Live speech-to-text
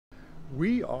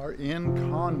We are in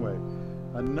Conwy,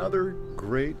 another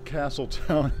great castle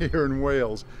town here in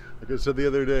Wales. Like I said the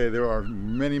other day, there are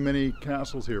many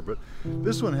castles here, but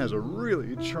this one has a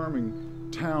really charming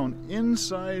town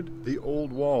inside the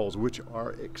old walls, which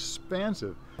are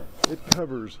expansive. It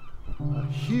covers a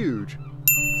huge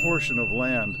portion of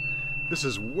land. This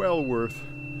is well worth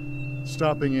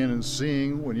stopping in and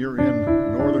seeing when you're in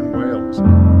northern Wales.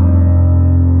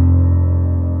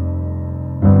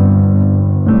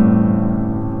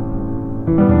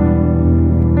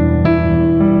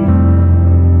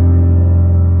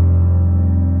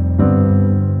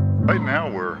 Right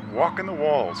now we're walking the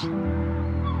walls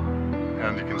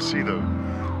and you can see the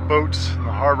boats in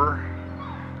the harbor.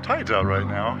 Tide's out right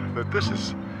now, but this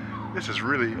is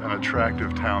really an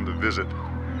attractive town to visit.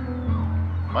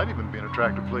 Might even be an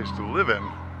attractive place to live in.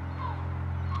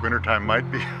 Wintertime might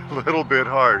be a little bit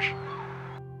harsh.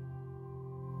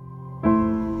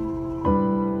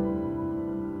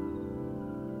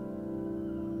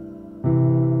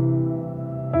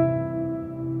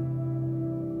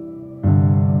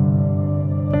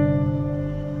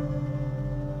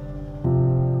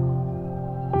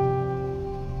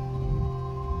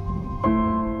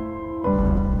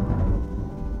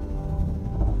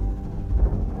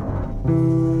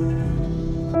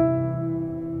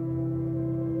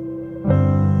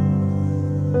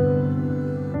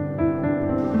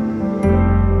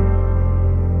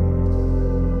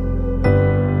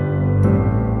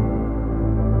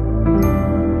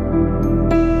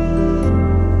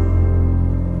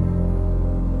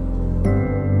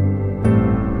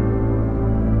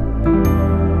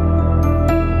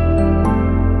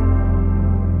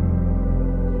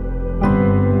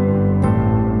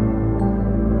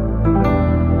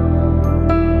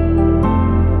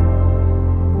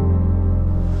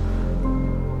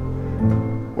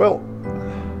 Well,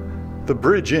 the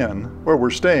Bridge Inn, where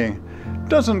we're staying,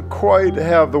 doesn't quite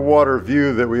have the water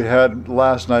view that we had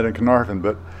last night in Carnarvon,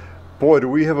 but boy, do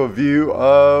we have a view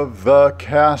of the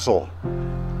castle.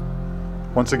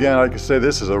 Once again, I can say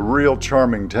this is a real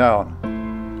charming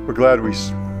town. We're glad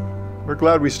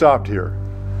we stopped here.